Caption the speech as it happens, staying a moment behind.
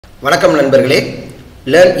வணக்கம் நண்பர்களே,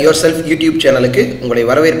 learn your self YouTube சேனலுக்கு உங்களை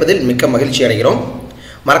வரவேற்பதில் மிக்க மகிழ்ச்சி அடைகிறோம்.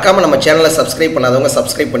 மறக்காமல் நம்ம சேனலை சப்ஸ்கிரைப் பண்ணாதவங்க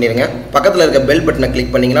சப்ஸ்கிரைப் பண்ணிடுங்க. பக்கத்தில் இருக்க பெல் பட்டனை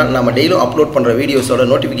கிளிக் பண்ணிங்கன்னா நம்ம டெய்லியும் அப்லோட் பண்ணுற வீடியோஸோட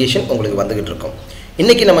நோட்டிஃபிகேஷன் உங்களுக்கு வந்துகிட்டு இருக்கும்.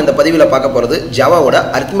 இன்றைக்கி நம்ம இந்த பதிவில் பார்க்க போகிறது ஜாவாவோட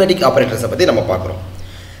அரித்மெட்டிக் ஆப்ரேட்டர்ஸை பற்றி நம்ம பார்க்குறோம்.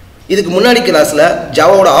 இதுக்கு முன்னாடி கிளாஸில்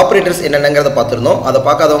ஜாவாவோட ஆப்ரேட்டர்ஸ் என்னென்னங்கிறத பார்த்துருந்தோம். அதை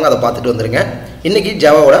பார்க்காதவங்க அதை பார்த்துட்டு வந்துருங்க. இன்றைக்கி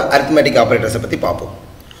ஜாவாவோட அரித்மெட்டிக் ஆப்ரேட்டர்ஸை பற்றி பார்ப்போம்.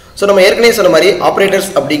 ஸோ நம்ம ஏற்கனவே சொன்ன மாதிரி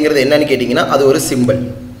ஆப்ரேட்டர்ஸ் அப்படிங்கிறது என்னன்னு கேட்டிங்கன்னா அது ஒரு சிம்பிள்.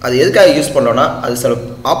 அது எதுக்காக யூஸ் பண்ணுறோன்னா அது சில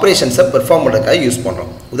ஆப்ரேஷன்ஸை பெர்ஃபார்ம் பண்ணுறதுக்காக யூஸ் பண்ணுறோம்.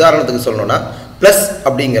 உதாரணத்துக்கு சொல்லணும்னா ப்ளஸ்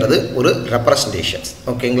அப்படிங்கிறது ஒரு ரெப்ரசன்டேஷன்ஸ்,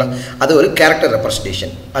 ஓகேங்களா? அது ஒரு கேரக்டர்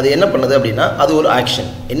ரெப்ரசன்டேஷன். அது என்ன பண்ணுது அப்படின்னா அது ஒரு ஆக்ஷன்.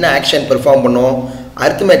 என்ன ஆக்ஷன் பெர்ஃபார்ம் பண்ணோம்?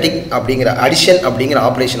 அரித்மெட்டிக் அப்படிங்கிற அடிஷன் அப்படிங்கிற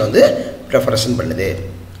ஆப்ரேஷன் வந்து ரெப்ரசன்ட் பண்ணுது.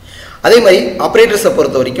 அதே மாதிரி ஆப்ரேட்டர்ஸை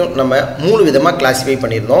பொறுத்த வரைக்கும் நம்ம 3 விதமாக கிளாஸிஃபை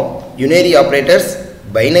பண்ணியிருந்தோம். Unary operators,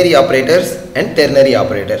 binary operators and ternary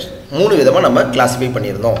operators 3 விதமாக நம்ம கிளாஸிஃபை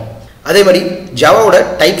பண்ணியிருந்தோம். அதே மாதிரி ஜாவாவோட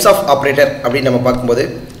டைப்ஸ் ஆஃப் ஆப்ரேட்டர் அப்படின்னு நம்ம பார்க்கும்போது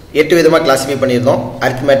 8 விதமாக கிளாஸிஃபை பண்ணியிருந்தோம்.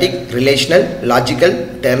 Arithmetic, relational, logical,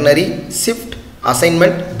 ternary, shift,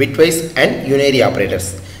 assignment, bitwise and unary operators.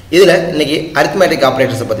 இதில் இன்றைக்கி அரித்மெட்டிக்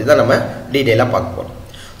ஆப்ரேட்டர்ஸை பற்றி தான் நம்ம டீட்டெயிலாக பார்க்க போகிறோம்.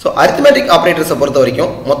 ஸோ அரித்மெட்டிக் ஆப்ரேட்டர்ஸை பொறுத்த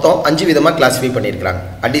வரைக்கும் மொத்தம் 5 விதமாக கிளாஸிஃபை பண்ணியிருக்கிறாங்க.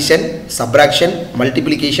 Addition, subtraction,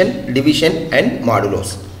 multiplication, division and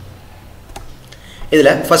மாடுலோஸ்.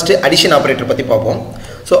 இதில் ஃபஸ்ட்டு அடிஷன் ஆப்ரேட்டர் பற்றி பார்ப்போம்.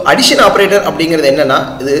 ஸோ அடிஷன் ஆப்ரேட்டர் அப்படிங்கிறது என்னென்னா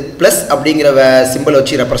இது ப்ளஸ் அப்படிங்கிற சிம்பிள்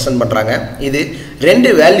வச்சு ரெப்ரசன்ட் பண்ணுறாங்க. இது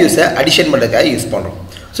 2 வேல்யூஸை அடிஷன் பண்ணுறதுக்காக யூஸ் பண்ணுறோம்.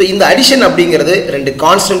 ஸோ இந்த அடிஷன் அப்படிங்கிறது 2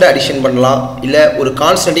 கான்ஸ்டண்ட்டை அடிஷன் பண்ணலாம், இல்லை ஒரு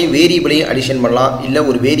கான்ஸ்டண்ட்டையும் வேரியபிளையும் அடிஷன் பண்ணலாம், இல்லை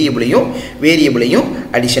ஒரு வேரியபிளையும்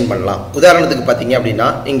அடிஷன் பண்ணலாம். உதாரணத்துக்கு பார்த்தீங்க அப்படின்னா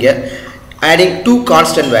இங்கே adding 2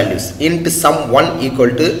 constant values int sum 1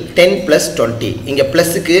 equal to 10 plus 20. இங்கே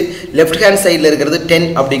ப்ளஸுக்கு லெஃப்ட் ஹேண்ட் சைடில் இருக்கிறது 10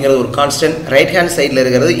 அப்படிங்கிறது ஒரு கான்ஸ்டன்ட், ரைட் ஹேண்ட் சைடில்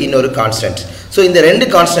இருக்கிறது இன்னொரு கான்ஸ்டன்ட். ஸோ இந்த 2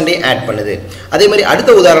 கான்ஸ்டன்ட்டையும் ஆட் பண்ணுது. அதே மாதிரி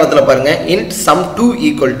அடுத்த உதாரணத்தில் பாருங்கள், int sum 2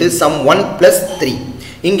 equal to sum 1 plus 3.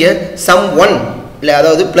 இங்கே sum 1 இல்லை,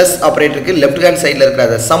 அதாவது ப்ளஸ் ஆப்ரேட்டருக்கு லெஃப்ட் ஹேண்ட் சைடில்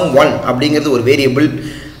இருக்கிற sum 1 அப்படிங்கிறது ஒரு வேரியபிள்,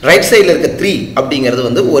 ரைட் சைடில் இருக்க 3 அப்படிங்கிறது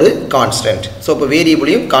வந்து ஒரு கான்ஸ்டன்ட். ஸோ இப்போ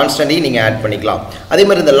வேரியபிளையும் கான்ஸ்டன்ட்டையும் நீங்கள் ஆட் பண்ணிக்கலாம். அதே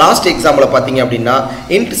மாதிரி இந்த லாஸ்ட் எக்ஸாம்பிளில் பார்த்தீங்க அப்படின்னா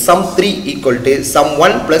int sum 3 equal to sum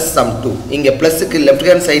 1 plus sum 2. இங்கே ப்ளஸுக்கு லெஃப்ட்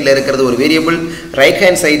ஹேண்ட் சைடில் இருக்கிறது ஒரு வேரியபிள், ரைட்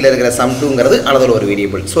ஹேண்ட் சைடில் இருக்கிற sum 2ங்கிறது அனதர் ஒரு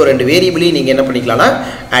வேரியபிள். ஸோ 2 வேரியபிளையும் நீங்கள் என்ன பண்ணிக்கலாம்னா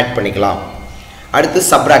ஆட் பண்ணிக்கலாம். அடுத்து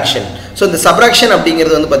சப்ராக்ஷன். ஸோ இந்த சப்ராக்ஷன்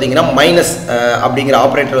அப்படிங்கிறது வந்து பார்த்தீங்கன்னா மைனஸ் அப்படிங்கிற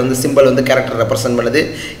ஆப்ரேட்டர் வந்து சிம்பிள் வந்து கேரக்டர் ரெப்ரசன்ட் பண்ணுது.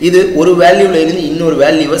 இது ஒரு வேல்யூலேருந்து இன்னொரு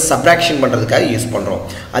வேல்யூவை சப்ராக்ஷன் பண்ணுறதுக்காக யூஸ் பண்ணுறோம்.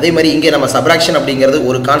 அதே மாதிரி இங்கே நம்ம சப்ராக்ஷன் அப்படிங்கிறது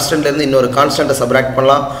ஒரு கான்ஸ்டன்ட்லேருந்து இன்னொரு கான்ஸ்டன்ட்டை சப்ராக்ட்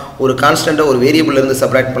பண்ணலாம், ஒரு கான்ஸ்டன்ட்டை ஒரு வேரியபிள்லேருந்து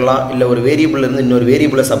சப்ராக்ட் பண்ணலாம், இல்லை ஒரு வேரியபிள்லேருந்து இன்னொரு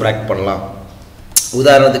வேரியபிளை சப்ராக்ட் பண்ணலாம்.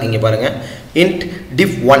 உதாரணத்துக்கு இங்கே பாருங்கள், int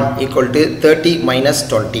diff 1 equal to 30 minus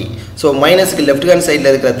 20. So மைனஸ்க்கு left hand சைடில்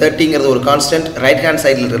இருக்கிற 30ங்கிறது ஒரு கான்ஸ்டன்ட், ரைட் ஹேண்ட்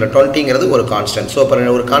சைடில் இருக்கிற 20ங்கிறது ஒரு கான்ஸ்டன்ட். ஸோ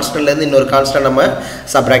இப்போ ஒரு கான்ஸ்டன்ட்லேருந்து இன்னொரு கான்ஸ்டன்ட் நம்ம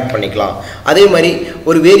சப்ராக்ட் பண்ணிக்கலாம். அதே மாதிரி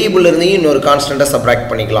ஒரு வேரியபிள்லேருந்து இன்னொரு கான்ஸ்டன்ட்டை சப்ராக்ட்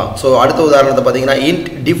பண்ணிக்கலாம். ஸோ அடுத்த உதாரணத்தை பார்த்தீங்கன்னா int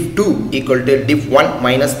diff 2 equal to diff 1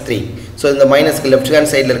 minus 3. So இந்த மைனஸ்க்கு லெஃப்ட் ஹேண்ட்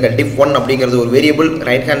சைடில் இருக்கிற diff 1 அப்படிங்கிறது ஒரு வேரியபிள்,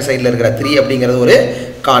 ரைட் ஹேண்ட் சைடில் இருக்கிற 3 அப்படிங்கிறது ஒரு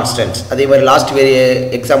கான்ஸ்டன்ட். அதே மாதிரி லாஸ்ட்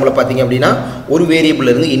எக்ஸாம்பிளில் பார்த்தீங்க அப்படின்னா ஒரு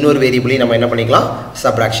வேரியபிள்லேருந்து இன்னொரு வேரியபிளையும் நம்ம என்ன பண்ணிக்கலாம்,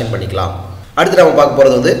 சப்ராக்ஷன் பண்ணிக்கலாம். அடுத்து நம்ம பார்க்க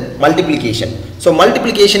போகிறது வந்து மல்டிப்ளிகேஷன். ஸோ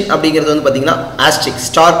மல்டிப்ளிகேஷன் அப்படிங்கிறது வந்து பார்த்தீங்கன்னா ஆஸ்ட்ரிக்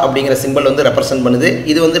ஸ்டார் அப்படிங்கிற சிம்பிள் வந்து ரெப்ரசன்ட் பண்ணுது.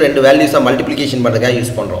 இது வந்து 2 வேல்யூஸாக மல்டிப்ளிகேஷன் பண்ணுறதுக்காக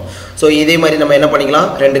யூஸ் பண்ணுறோம். ஸோ இதே மாதிரி நம்ம என்ன பண்ணிக்கலாம்,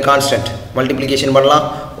 2 கான்ஸ்டன்ட் மல்டிப்ளிகேஷன் பண்ணலாம்,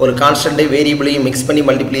 ஒரு கான்ஸ்டன்ட்டை வேரியபிளையும் மிக்ஸ் பண்ணி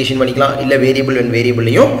மல்டிப்ளிகேஷன் பண்ணிக்கலாம், இல்லை வேரியபிள் அண்ட்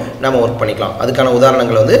வேரியபிளையும் நம்ம ஒர்க் பண்ணிக்கலாம். அதுக்கான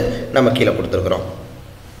உதாரணங்கள் வந்து நம்ம கீழே கொடுத்துருக்குறோம்.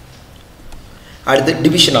 அடுத்து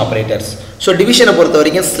டிவிஷன் ஆப்ரேட்டர்ஸ். ஸோ டிவிஷனை பொறுத்த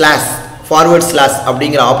வரைக்கும் ஸ்லாஷ், ஃபார்வர்ட் ஸ்லாஷ்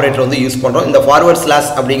அப்படிங்கிற ஆப்ரேட்டர் வந்து யூஸ் பண்ணுறோம். இந்த ஃபார்வர்ட் ஸ்லாஷ்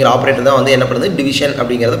அப்படிங்கிற ஆப்ரேட்டர் தான் வந்து என்ன பண்ணுறது, டிவிஷன்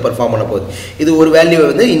அப்படிங்கிறத பெர்ஃபார்ம் பண்ண போகுது. இது ஒரு வேல்யூவை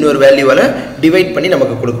வந்து இன்னொரு வேல்யூவால் டிவைட் பண்ணி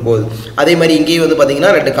நமக்கு கொடுக்க போகுது. அதே மாதிரி இங்கேயும் வந்து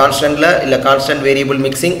பார்த்தீங்கன்னா 2 கான்ஸ்டன்ட்டில் இல்லை constant variable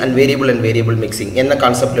mixing and variable mixing என்ன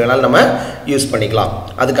கான்செப்ட் வேணாலும் நம்ம யூஸ் பண்ணிக்கலாம்.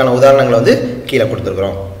 அதுக்கான உதாரணங்களை வந்து கீழே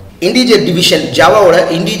கொடுத்துருக்குறோம். இன்டீஜர் டிவிஷன், ஜாவாவோட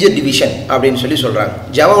இன்டீஜர் டிவிஷன் அப்படின்னு சொல்லி சொல்கிறாங்க.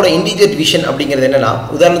 ஜாவாவோட இன்டீஜர் டிவிஷன் அப்படிங்கிறது என்னென்னா,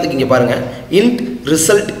 உதாரணத்துக்கு இங்கே பாருங்கள், int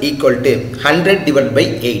result equal to 100 divided by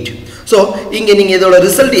 8. So இங்கே நீங்கள் இதோட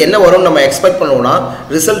ரிசல்ட் என்ன வரும்னு நம்ம எக்ஸ்பெக்ட் பண்ணுவோம்னா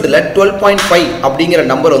ரிசல்ட்டில் 12.5 அப்படிங்கிற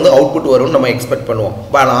நம்பர் வந்து அவுட்புட் வரும்னு நம்ம எக்ஸ்பெக்ட் பண்ணுவோம்.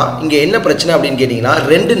 ஆனால் இங்கே என்ன பிரச்சனை அப்படின்னு கேட்டிங்கன்னா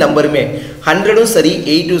 2 நம்பருமே 100ம் சரி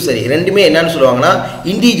 8ம் சரி ரெண்டுமே என்னன்னு சொல்லுவாங்கன்னா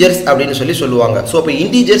இன்டீஜர்ஸ் அப்படின்னு சொல்லுவாங்க. ஸோ இப்போ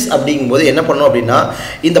இன்டீஜர்ஸ் அப்படிங்கும்போது என்ன பண்ணணும் அப்படின்னா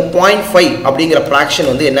இந்த 0.5 அப்படிங்கிற ஃப்ராக்ஷன்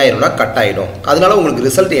வந்து என்ன ஆயிரும்னா கட் ஆகிடும். அதனால உங்களுக்கு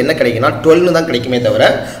ரிசல்ட் என்ன கிடைக்குன்னா 12 தான் கிடைக்குமே தவிர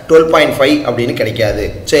 12.5 அப்படின்னு கிடைக்காது.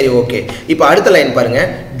 சரி, ஓகே. இப்போ அடுத்த லைன்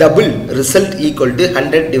பாருங்கள், double result equal to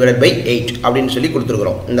 100 divided by 8 அப்படின்னு சொல்லி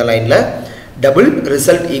கொடுத்துருக்குறோம். இந்த லைனில் double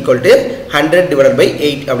result equal to 100 divided by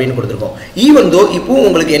 8 அப்படின்னு கொடுத்திருக்கோம். even though இப்போ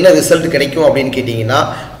உங்களுக்கு என்ன ரிசல்ட் கிடைக்கும் அப்படினு கேட்டிங்கனா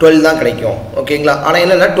 12 தான் கிடைக்கும். ஓகேங்களா? ஆனா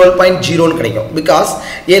என்னன்னா 12.0 னு கிடைக்கும். because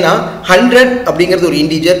ஏனா 100 அப்படிங்கிறது ஒரு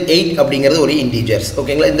இன்டிஜர், 8 அப்படிங்கிறது ஒரு இன்டிஜர்ஸ்.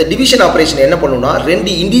 ஓகேங்களா? இந்த டிவிஷன் ஆபரேஷன் என்ன பண்ணும்னா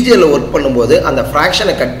ரெண்டு இன்டிஜர்ல வர்க் பண்ணும்போது அந்த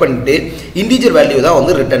ஃபிராக்ஷனை கட் பண்ணிட்டு இன்டிஜர் வேல்யூ தான்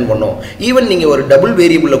வந்து ரிட்டர்ன் பண்ணும். ஈவன் நீங்க ஒரு டபுள்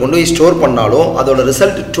வேரியபிள்ல கொண்டு போய் ஸ்டோர் பண்ணாலும் அதோட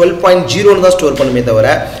ரிசல்ட் 12.0 னு தான் ஸ்டோர் பண்ணுமே தவிர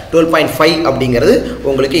 12.5 அப்படிங்கிறது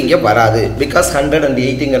உங்களுக்கு இங்க வராது. because 100 and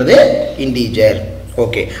 8ங்கிறது integer.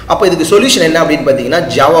 ஓகே, அப்போ இதுக்கு சொல்யூஷன் என்ன அப்படினு பாத்தீங்கன்னா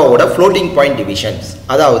ஜாவாவோட floating point divisions.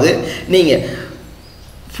 அதாவது நீங்க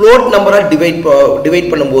float நம்பரை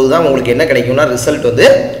டிவைட் பண்ணும்போது தான் உங்களுக்கு என்ன கிடைக்கும்னா ரிசல்ட் வந்து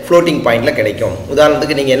floating பாயிண்ட்ல கிடைக்கும்.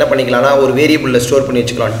 உதாரணத்துக்கு நீங்க என்ன பண்ணிக்கலாம்னா ஒரு வேரியபிள்ல ஸ்டோர் பண்ணி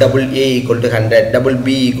வச்சுக்கலாம். double a equal to 100, double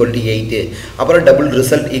b equal to 8, அப்புறம் double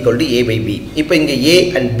result equal to a by b. இப்போ இங்க a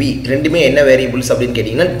and b ரெண்டுமே என்ன வேரியபிள்ஸ் அப்படினு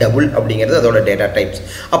கேட்டிங்கனா double அப்படிங்கிறது அதோட டேட்டா டைப்ஸ்.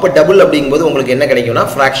 அப்போ double அப்படிங்கும்போது உங்களுக்கு என்ன கிடைக்கும்னா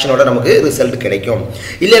ஃபிராக்ஷனோட நமக்கு ரிசல்ட் கிடைக்கும்.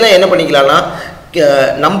 இல்லனா என்ன பண்ணிக்கலாம்னா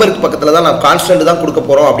நம்பருக்கு பக்கத்துல தான் நான் கான்ஸ்டன்ட் தான் கொடுக்க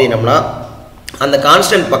போறோம் அப்படினம்னா அந்த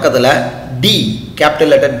கான்ஸ்டன்ட் பக்கத்துல d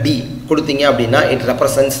கேபிட்டல் லெட்டர் d கொடுத்தீங்க அப்படினா இட்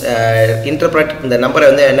ரெப்ரசன்ட்ஸ் இன்டர்பிரட் இந்த நம்பரை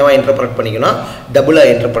வந்து என்னவா இன்டர்பிரட் பண்ணிக்கணும் டபுளா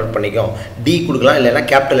இன்டர்பிரட் பண்ணிக்கும். d கொடுக்கலாம் இல்லனா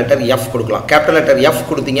கேபிட்டல் லெட்டர் f கொடுக்கலாம். கேபிட்டல் லெட்டர் f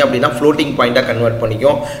கொடுத்தீங்க அப்படினா ஃப்ளோட்டிங் பாயிண்டா கன்வர்ட்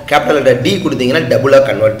பண்ணிக்கும். கேபிட்டல் லெட்டர் d கொடுத்தீங்கன்னா டபுளா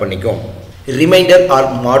கன்வர்ட் பண்ணிக்கும். ரிமைண்டர் ஆர்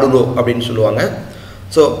மாடுலோ அப்படினு சொல்லுவாங்க.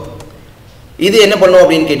 சோ இது என்ன பண்ணும்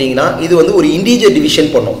அப்படினு கேட்டிங்கனா இது வந்து ஒரு இன்டிஜர் டிவிஷன்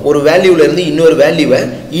பண்ணும். ஒரு வேல்யூல இருந்து இன்னொரு வேல்யூவை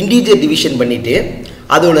இன்டிஜர் டிவிஷன் பண்ணிட்டு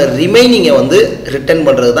அதோட ரிமைனிங்கை வந்து ரிட்டர்ன்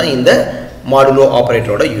பண்றது தான் இந்த மாடுலோ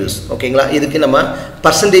ஆபரேட்டரோட யூஸ். ஓகேங்களா? இதுக்கு நம்ம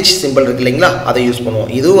பர்சன்டேஜ் சிம்பிள் இருக்கு இல்லைங்களா, அதை யூஸ் பண்ணுவோம்.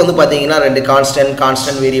 இதுவும் வந்து பார்த்தீங்கன்னா ரெண்டு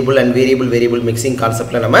constant variable and variable mixing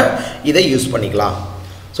கான்செப்டில் நம்ம இதை யூஸ் பண்ணிக்கலாம்.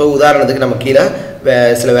 ஸோ உதாரணத்துக்கு நம்ம கீழே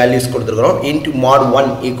சில வேல்யூஸ் கொடுத்துருக்குறோம். Into mod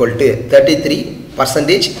 1 equal to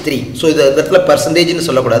 33% 3. So இது இடத்துல பர்சன்டேஜ்னு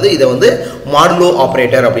சொல்லக்கூடாது, இதை வந்து மாடுலோ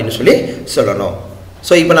ஆப்ரேட்டர் அப்படின்னு சொல்லணும்.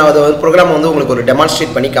 ஸோ இப்போ நான் அதை ப்ரோக்ராம் வந்து உங்களுக்கு ஒரு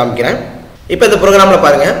டெமான்ஸ்ட்ரேட் பண்ணி காமிக்கிறேன். இப்போ இந்த ப்ரோக்ராமில்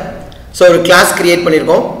பாருங்கள். ஸோ ஒரு கிளாஸ் கிரியேட்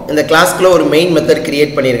பண்ணியிருக்கோம். இந்த கிளாஸ்க்குள்ள ஒரு மெயின் மெத்தட்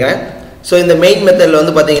கிரியேட் பண்ணியிருக்கேன். ஸோ இந்த மெயின் மெத்தடில்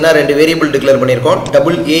வந்து பார்த்தீங்கன்னா ரெண்டு வேரியபிள் டிக்ளேர் பண்ணியிருக்கோம்.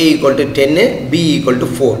 double a equal to 10, b equal to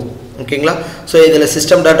 4. ஓகேங்களா? ஸோ இதில்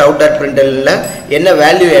சிஸ்டம் டாட் அவுட் டாட் பிரிண்டலில் என்ன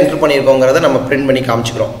வேல்யூ என்டர் பண்ணியிருக்கோங்கிறத நம்ம பிரிண்ட் பண்ணி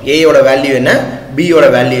காமிச்சிக்கிறோம். ஏயோட வேல்யூ என்ன, பியோட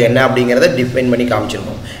வேல்யூ என்ன அப்படிங்கிறத டிஃபைன் பண்ணி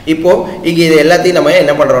காமிச்சிருக்கோம். இப்போது இங்கே இது எல்லாத்தையும் நம்ம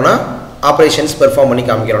என்ன பண்ணுறோன்னா ஆப்ரேஷன்ஸ் பெர்ஃபார்ம் பண்ணி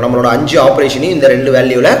காமிக்கிறோம். நம்மளோட 5 ஆப்ரேஷனையும் இந்த ரெண்டு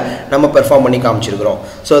வேல்யூவில் நம்ம பெர்ஃபார்ம் பண்ணி காமிச்சிருக்கிறோம்.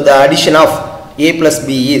 So the addition of a plus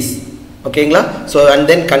b is, ஓகேங்களா? ஸோ அண்ட்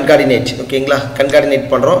தென் கன்கார்டினேட், ஓகேங்களா? கன்கார்டினேட்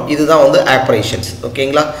பண்ணுறோம். இதுதான் வந்து ஆப்ரேஷன்ஸ்.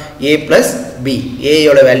 ஓகேங்களா? a plus b,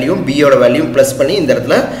 ஏயோட வேல்யூவும் பியோட வேல்யூவும் ப்ளஸ் பண்ணி இந்த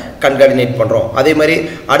இடத்துல கன்கார்டினேட் பண்ணுறோம். அதே மாதிரி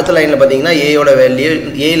அடுத்த லைனில் பார்த்தீங்கன்னா ஏயோட வேல்யூ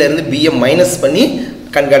ஏலேருந்து பியை மைனஸ் பண்ணி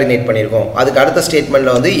கன்கார்டினேட் பண்ணியிருக்கோம். அதுக்கு அடுத்த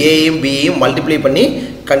ஸ்டேட்மெண்ட்டில் வந்து ஏயும் பியையும் மல்டிப்ளை பண்ணி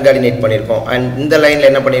கன்கார்டினேட் பண்ணியிருக்கோம். அண்ட் இந்த லைனில்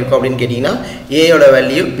என்ன பண்ணியிருக்கோம் அப்படின்னு கேட்டிங்கன்னா ஏயோட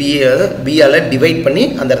வேல்யூ பியால் டிவைட் பண்ணி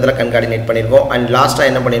அந்த இடத்துல கன்கார்டினேட் பண்ணியிருக்கோம். அண்ட் லாஸ்ட்டாக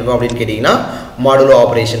என்ன பண்ணியிருக்கோம் அப்படின்னு கேட்டிங்கன்னா மாடுலோ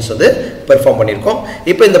ஆப்ரேஷன்ஸ் வந்து பெர்ஃபார்ம் பண்ணியிருக்கோம்.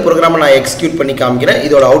 இப்போ இந்த ப்ரோக்ராமை நான் எக்ஸிக்யூட் பண்ணி காமிக்கிறேன்.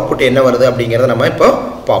 இதோட அவுட்புட் என்ன வருது அப்படிங்கிறத நம்ம இப்போ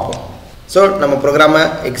பார்ப்போம். ஸோ நம்ம ப்ரோக்ராமை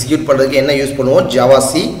எக்ஸிக்யூட் பண்ணுறதுக்கு என்ன யூஸ் பண்ணுவோம், ஜாவா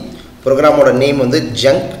சி. ப்ரோக்ராமோட நேம் வந்து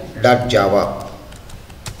junk.java.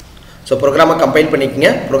 ஸோ ப்ரோக்ராமை கம்பைல் பண்ணிக்கங்க.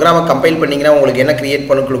 ப்ரோக்ராமை கம்பைல் பண்ணிங்கன்னா உங்களுக்கு என்ன கிரியேட்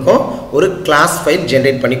பண்ணி கொடுக்கும், ஒரு கிளாஸ் ஃபைல்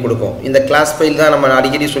ஜென்ரேட் பண்ணி கொடுக்கும். இந்த கிளாஸ் ஃபைல் தான் நம்ம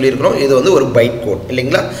அடிக்கடி சொல்லியிருக்கிறோம், இது வந்து ஒரு பைட் கோட்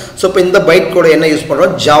இல்லைங்களா? ஸோ இப்போ இந்த பைட் கோடை என்ன யூஸ்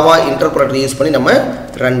பண்ணுறோம், ஜாவா இன்டர்பிரட்டர் யூஸ் பண்ணி நம்ம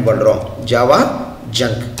ரன் பண்ணுறோம், ஜாவா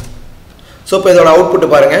ஜங்க். ஸோ இப்போ இதோட அவுட்புட்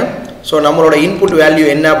பாருங்கள். ஸோ நம்மளோட இன்புட் வேல்யூ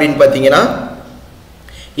என்ன அப்படின்னு பார்த்தீங்கன்னா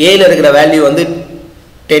ஏல இருக்கிற வேல்யூ வந்து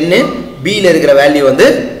 10, பியில் இருக்கிற வேல்யூ வந்து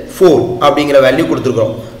 4 அப்படிங்கிற வேல்யூ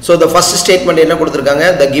கொடுத்துருக்கோம். ஸோ the first statement என்ன கொடுத்துருக்காங்க,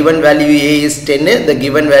 the given value a is 10, the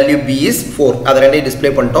given value b is 4. அதை ரெண்டையும் டிஸ்பிளே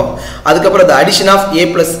பண்ணிட்டோம். அதுக்கப்புறம் the addition of a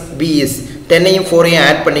plus b is 10ஐயும் 4ஐயும்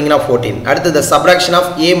add பண்ணிங்கன்னா 14. அடுத்து the subtraction of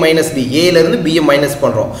a minus b, ஏலேருந்து பியை மைனஸ்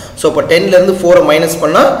பண்ணுறோம். ஸோ இப்போ 10லேருந்து 4 மைனஸ்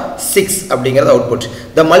பண்ணால் 6 அப்படிங்கிறது output.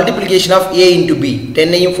 the multiplication of a into b,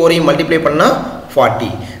 10ஐயும் 4ஐயும் multiply பண்ணால்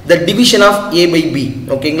 40. the division of a by b,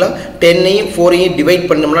 ஓகேங்களா? 10ஐயும் 4ஐயும் divide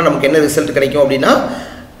பண்ணோம்னா நமக்கு என்ன ரிசல்ட் கிடைக்கும் அப்படின்னா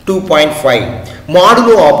 2.5.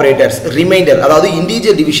 மாடுலோ ஆப்ரேட்டர்ஸ் ரிமைண்டர், அதாவது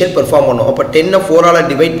இன்டிஜர் டிவிஷன் பெர்ஃபார்ம் பண்ணும். அப்போ 10 4ஆல்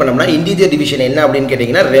டிவைட் பண்ணோம்னா இன்டிஜர் டிவிஷன் என்ன அப்படின்னு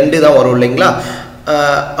கேட்டிங்கன்னா 2 தான் வரும் இல்லைங்களா?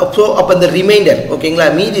 ஸோ அப்போ இந்த ரிமைண்டர், ஓகேங்களா,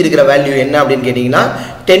 மீதி இருக்கிற வேல்யூ என்ன அப்படின்னு கேட்டிங்கன்னா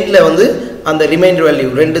 10ல் வந்து அந்த ரிமைண்டர் வேல்யூ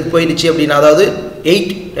 2 போயிடுச்சு அப்படின்னா, அதாவது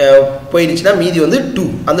 8 போயிடுச்சுன்னா மீதி வந்து 2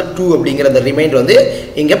 அந்த 2 அப்படிங்கிற அந்த ரிமைண்டர் வந்து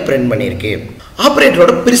இங்கே பிரிண்ட் பண்ணியிருக்கு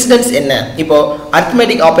ஆப்ரேட்டரோட precedence என்ன இப்போ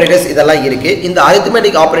arithmetic operators இதெல்லாம் இருக்கு இந்த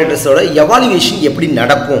arithmetic operatorsோட evaluation எப்படி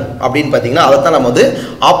நடக்கும் அப்படினு பாத்தீங்கன்னா அத தான் நம்ம வந்து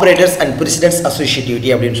operators and precedence associativity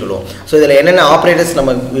அப்படினு சொல்லுவோம் சோ இதுல என்னென்ன operators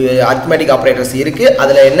நம்ம arithmetic operators இருக்கு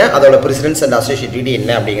அதுல என்ன அதோட precedence and associativity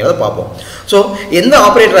என்ன அப்படிங்கறத பாப்போம் சோ எந்த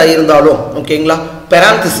ஆபரேட்டரா இருந்தாலும் ஓகேங்களா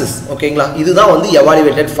parenthesis ஓகேங்களா இதுதான் வந்து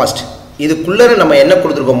evaluated first இதுக்குள்ளர நம்ம என்ன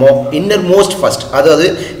கொடுத்திருக்கோமோ innermost first அதாவது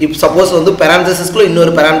if suppose வந்து parenthesis குள்ள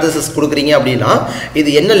இன்னொரு parenthesis கொடுக்கறீங்க அப்படினா இது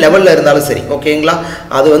என்ன லெவல்ல இருந்தாலும் சரி ஓகேங்களா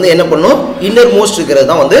அது வந்து என்ன பண்ணும் innermost இருக்குறது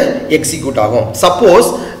தான் வந்து எக்ஸிக்யூட் ஆகும் suppose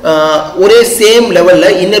ஒரே சேம் லெவல்ல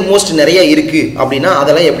innermost நிறைய இருக்கு அப்படினா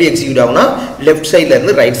அதெல்லாம் எப்படி எக்ஸிக்யூட் ஆகும்னா லெஃப்ட் சைடுல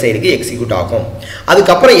இருந்து ரைட் சைடுக்கு எக்ஸிக்யூட் ஆகும்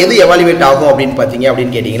அதுக்கு அப்புறம் எது எவாலுவேட் ஆகும் அப்படினு பாத்தீங்க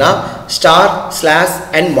அப்படினு கேட்டிங்கனா star slash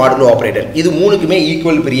and modulo operator இது மூணுக்குமே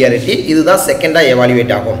ஈக்குவல் பிரியாரிட்டி இதுதான் செகண்டா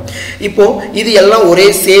எவாலுவேட் ஆகும் இப்போ இது எல்லாம் ஒரே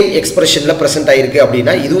சேம் எக்ஸ்பிரஷன்ல பிரசன்ட் ஆயிருக்கு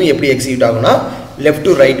அப்படினா இதுவும் எப்படி எக்ஸிக்யூட் ஆகும்னா லெஃப்ட்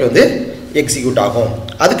டு ரைட் வந்து எக்ஸிக்யூட் ஆகும்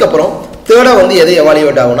அதுக்கு அப்புறம் தேர்டா வந்து எதை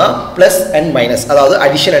எவாலுவேட் ஆகும்னா plus and minus அதாவது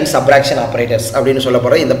addition and subtraction operators அப்படினு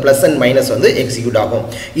சொல்லப்படுற இந்த plus and minus வந்து எக்ஸிக்யூட் ஆகும்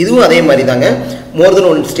இதுவும் அதே மாதிரி தாங்க more than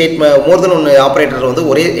one ஆபரேட்டர் வந்து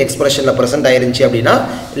ஒரே எக்ஸ்பிரஷன்ல பிரசன்ட் ஆயிருந்துச்சு அப்படினா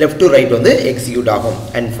left to right வந்து எக்ஸிக்யூட் ஆகும்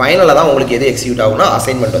and ஃபைனலா தான் உங்களுக்கு எது எக்ஸிக்யூட் ஆகும்னா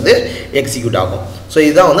அசைன்மென்ட் வந்து எக்ஸிக்யூட் ஆகும் சோ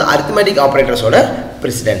இதுதான் வந்து arithmetic operatorsோட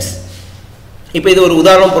precedence இப்போ இது ஒரு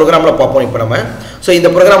உதாரண புரோகிராம்ல பாப்போம் இப்போ நம்ம சோ இந்த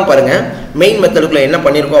புரோகிராம் பாருங்க மெயின் மெத்தடுக்குள்ள என்ன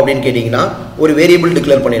பண்ணிருக்கோம் அப்படினு கேட்டிங்கனா ஒரு வேரியபிள்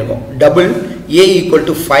டிக்ளேர் பண்ணிருக்கோம் double a =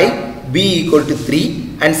 5 b = 3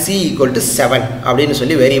 and c = 7 அப்படினு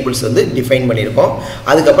சொல்லி வேரியபிள்ஸ் வந்து டிஃபைன் பண்ணிருக்கோம்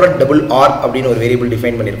அதுக்கு அப்புறம் டபுள் r அப்படினு ஒரு வேரியபிள்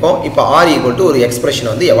டிஃபைன் பண்ணிருக்கோம் இப்போ r = ஒரு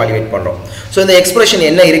எக்ஸ்பிரஷன் வந்து எவாலுவேட் பண்றோம் சோ இந்த எக்ஸ்பிரஷன்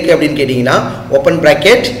என்ன இருக்கு அப்படினு கேட்டிங்கனா open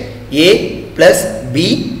bracket a + b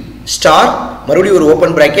star மறுபடியும் ஒரு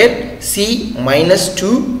ஓபன் பிராக்கெட் c - 2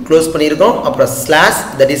 க்ளோஸ் பண்ணியிருக்கோம் அப்புறம் slash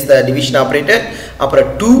that is the division operator அப்புறம்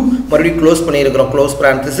 2 மறுபடியும் க்ளோஸ் பண்ணியிருக்கோம் close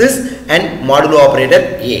parenthesis and modulo operator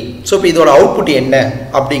a so இப்போ இதோட அவுட்புட் என்ன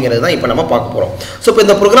அப்படிங்கறது தான் இப்போ நம்ம பார்க்க போறோம் சோ இப்போ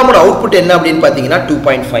இந்த புரோகிராமோட அவுட்புட் என்ன அப்படினு பாத்தீங்கன்னா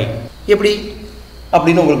 2.5 எப்படி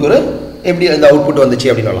அப்படினு உங்களுக்கு ஒரு எப்படி அந்த அவுட்புட்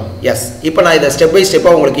வந்துச்சு அப்படினலாம் எஸ் இப்போ நான் இத ஸ்டெப் பை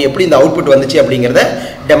ஸ்டெப்பா உங்களுக்கு எப்படி இந்த அவுட்புட் வந்துச்சு அப்படிங்கறதை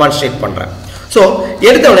டெமான்ஸ்ட்ரேட் பண்றேன் சோ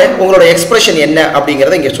எடுத்தவனே உங்களோட எக்ஸ்பிரஷன் என்ன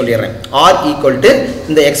அப்படிங்கறதை இங்க சொல்லிறேன் r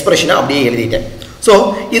 = இந்த எக்ஸ்பிரஷனை அப்படியே எழுதிட்டேன் சோ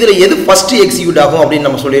இதுல எது ஃபர்ஸ்ட் எக்ஸிக்யூட் ஆகும் அப்படி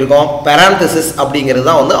நம்ம சொல்லிருக்கோம் parenthesis அப்படிங்கிறது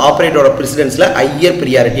தான் வந்து ஆபரேட்டரோட பிரசிடென்ஸ்ல ஹையர்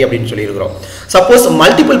பிரியாரிட்டி அப்படினு சொல்லிருக்கோம் சப்போஸ்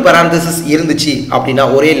மல்டிபிள் parenthesis இருந்துச்சு அப்படினா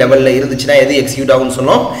ஒரே லெவல்ல இருந்துச்சுனா எது எக்ஸிக்யூட் ஆகும்னு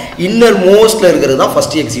சொன்னோம் இன்னர் மோஸ்ட்ல இருக்கிறது தான்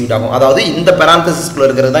ஃபர்ஸ்ட் எக்ஸிக்யூட் ஆகும் அதாவது இந்த parenthesis குள்ள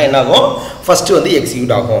இருக்கிறது தான் என்ன ஆகும் ஃபர்ஸ்ட் வந்து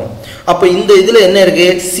எக்ஸிக்யூட் ஆகும் அப்ப இந்த இதுல என்ன இருக்கு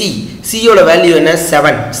c யோட வேல்யூ என்ன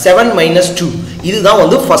 7 7 - 2 இதுதான்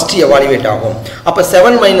வந்து ஃபர்ஸ்ட் எவாலுவேட் ஆகும் அப்ப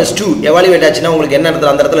 7 - 2 எவாலுவேட் ஆச்சுனா உங்களுக்கு என்ன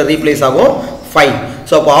இடத்துல அந்த இடத்துல ரீப்ளேஸ் ஆகும் 5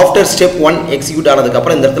 so அப்ப after step 1 execute ஆனதுக்கு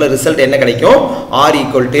அப்புறம் இந்த இடத்துல ரிசல்ட் என்ன கிடைக்கும் r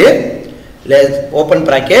 = open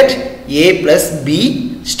bracket a + b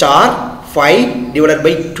star 5 divided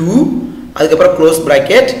by 2 அதுக்கு அப்புறம் close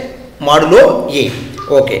bracket modulo a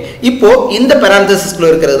okay இப்போ இந்த parenthesis குள்ள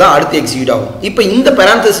இருக்குறது தான் அடுத்து எக்ஸிக்யூட் ஆகும் இப்போ இந்த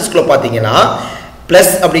parenthesis குள்ள பாத்தீங்கன்னா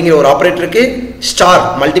பிளஸ் அப்படிங்கிற ஒரு ஆபரேட்டர் இருக்கு ஸ்டார்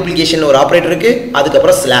மல்டிப்ளிகேஷன் ஒரு ஆபரேட்டர் இருக்கு அதுக்கு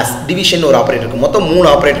அப்புறம் ஸ்லாஷ் டிவிஷன் ஒரு ஆபரேட்டர் இருக்கு மொத்தம்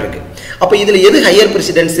 3 ஆபரேட்டர் இருக்கு அப்ப இதுல எது ஹையர்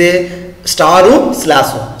பிரசிடென்ஸ் ஸ்டாரும்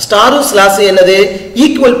ஸ்லாஷும் என்னது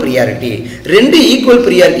ஈக்குவல் பிரியாரிட்டி ரெண்டு ஈக்குவல்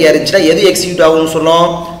பிரியாரிட்டியா இருந்துச்சுனா எது எக்ஸிக்யூட் ஆகும்னு சொன்னோம்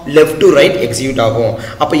லெஃப்ட் டு ரைட் எக்ஸிக்யூட் ஆகும்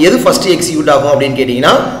அப்ப எது ஃபர்ஸ்ட் எக்ஸிக்யூட் ஆகும் அப்படினு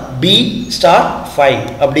கேட்டிங்கனா b * 5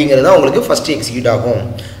 அப்படிங்கிறது தான் உங்களுக்கு ஃபர்ஸ்ட் எக்ஸிக்யூட் ஆகும்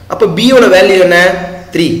அப்ப b யோட வேல்யூ என்ன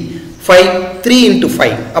 3 3 ×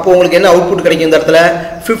 5 அப்போ உங்களுக்கு என்ன அவுட்புட் கிடைக்கும் இந்த இடத்துல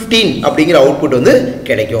 15 அப்படிங்கிற அவுட்புட் வந்து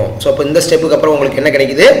கிடைக்கும் சோ அப்ப இந்த ஸ்டெப்புக்கு அப்புறம் உங்களுக்கு என்ன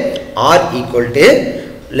கிடைக்குது r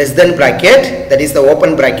 = less than bracket that is the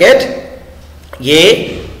open bracket a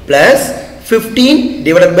plus 15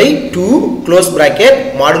 divided by 2 close bracket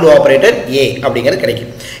modulo operator a அப்படிங்கிறது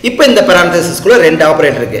கிடைக்கும் இப்போ இந்த parenthesis குள்ள ரெண்டு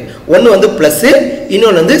ஆபரேட்டர் இருக்கு ஒன்னு வந்து பிளஸ்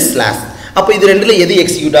இன்னொன்னு வந்து ஸ்லாஷ் அப்ப இது ரெண்டுல எது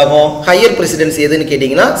எக்ஸிக்யூட் ஆகும் ஹையர் பிரசிடென்ஸ் எதுன்னு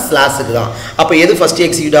கேட்டிங்கனா ஸ்லாஷ்க்கு தான் அப்ப எது ஃபர்ஸ்ட்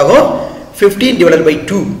எக்ஸிக்யூட் ஆகும் 15 divided by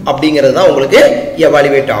 2 அப்படிங்கிறது தான் உங்களுக்கு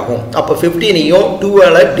எவாலுவேட் ஆகும் அப்ப 15 ஐயும் 2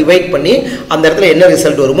 ஆல டிவைட் பண்ணி அந்த இடத்துல என்ன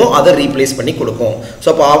ரிசல்ட் வருமோ அதை ரீப்ளேஸ் பண்ணி கொடுக்கும் சோ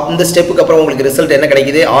அப்ப இந்த ஸ்டெப்புக்கு அப்புறம் உங்களுக்கு ரிசல்ட் என்ன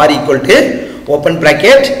கிடைக்குது r = open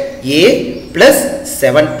bracket a plus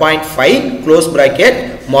 7.5 close bracket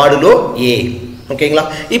modulo a ஓகேங்களா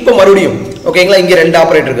இப்போ மறுபடியும் ஓகேங்களா இங்க ரெண்டு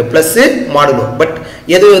ஆபரேட்டர் இருக்கு பிளஸ் மாடுலோ பட்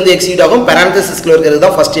எது வந்து எக்ஸிக்யூட் ஆகும் parenthesis குள்ள இருக்கிறது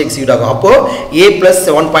தான் ஃபர்ஸ்ட் எக்ஸிக்யூட் ஆகும் அப்போ a +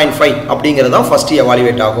 7.5 அப்படிங்கிறது தான் ஃபர்ஸ்ட்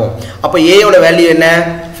எவாலுவேட் ஆகும் அப்ப a யோட வேல்யூ என்ன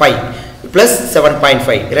 5 plus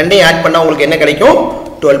 7.5 ரெண்டையும் ஆட் பண்ணா உங்களுக்கு என்ன கிடைக்கும்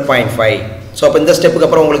 12.5 சோ அப்ப இந்த ஸ்டெப்புக்கு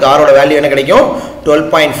அப்புறம் உங்களுக்கு r ஓட வேல்யூ என்ன கிடைக்கும்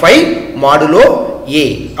 12.5 modulo A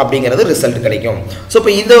அப்படிங்கிறது ரிசல்ட் கிடைக்கும். ஸோ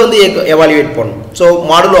இப்போ இதை வந்து எவாலுவேட் பண்ணும். ஸோ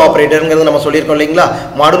மாடுலோ ஆப்ரேட்டருங்கிறது நம்ம சொல்லியிருக்கோம் இல்லைங்களா,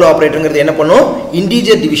 மாடுலோ ஆப்ரேட்டருங்கிறது என்ன பண்ணும்,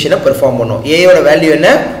 இன்டீஜர் டிவிஷனை பெர்ஃபார்ம் பண்ணும். ஏயோட வேல்யூ என்ன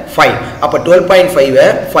 5. அப்போ 12.5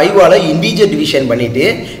 5ஆல் இன்டீஜர் டிவிஷன் பண்ணிவிட்டு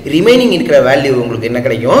ரிமைனிங் இருக்கிற வேல்யூ உங்களுக்கு என்ன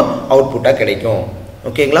கிடைக்கும், அவுட்புட்டாக கிடைக்கும்.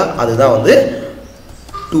 ஓகேங்களா, அதுதான் வந்து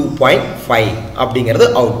 2.5 அப்படிங்கிறது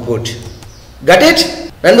அவுட்புட். கட் இட்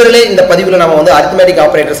நண்பர்களே, இந்த பதிவில் நம்ம வந்து அரித்மெட்டிக்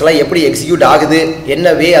ஆப்ரேட்டர்ஸ் எல்லாம் எப்படி எக்ஸிக்யூட் ஆகுது,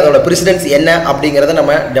 என்ன வே, அதோட ப்ரெசிடென்ஸ் என்ன அப்படிங்கிறத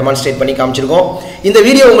நம்ம டெமான்ஸ்ட்ரேட் பண்ணி காமிச்சிருக்கோம். இந்த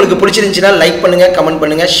வீடியோ உங்களுக்கு பிடிச்சிருந்துச்சுன்னா லைக் பண்ணுங்க, கமெண்ட்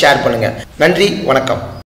பண்ணுங்க, ஷேர் பண்ணுங்க. நன்றி, வணக்கம்.